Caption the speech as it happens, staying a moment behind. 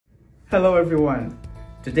Hello everyone!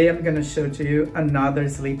 Today I'm going to show to you another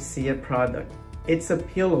Sleepsia product. It's a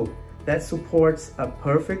pillow that supports a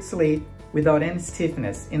perfect sleep without any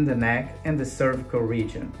stiffness in the neck and the cervical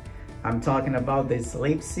region. I'm talking about the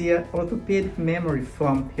Sleepsia orthopedic memory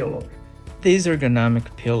foam pillow. This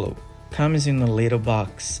ergonomic pillow comes in a little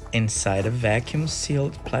box inside a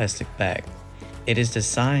vacuum-sealed plastic bag. It is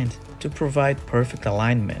designed to provide perfect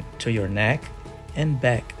alignment to your neck and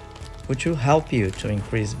back, which will help you to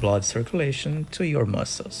increase blood circulation to your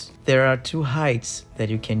muscles. There are two heights that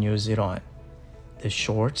you can use it on: the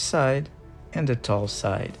short side and the tall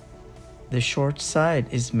side. The short side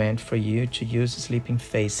is meant for you to use sleeping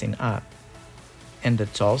facing up, and the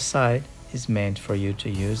tall side is meant for you to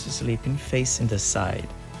use sleeping facing the side.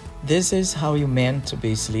 This is how you meant to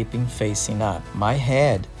be sleeping facing up. My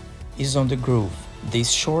head is on the groove. This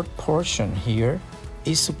short portion here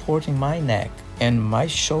is supporting my neck, and my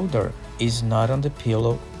shoulder is not on the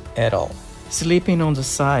pillow at all. Sleeping on the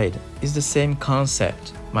side is the same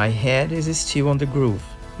concept. My head is still on the groove.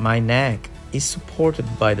 My neck is supported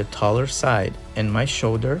by the taller side, and my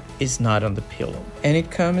shoulder is not on the pillow. And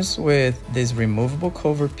it comes with this removable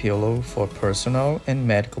cover pillow for personal and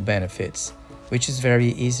medical benefits, which is very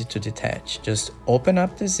easy to detach. Just open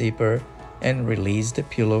up the zipper and release the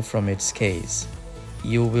pillow from its case.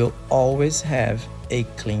 You will always have a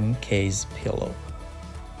clean case pillow.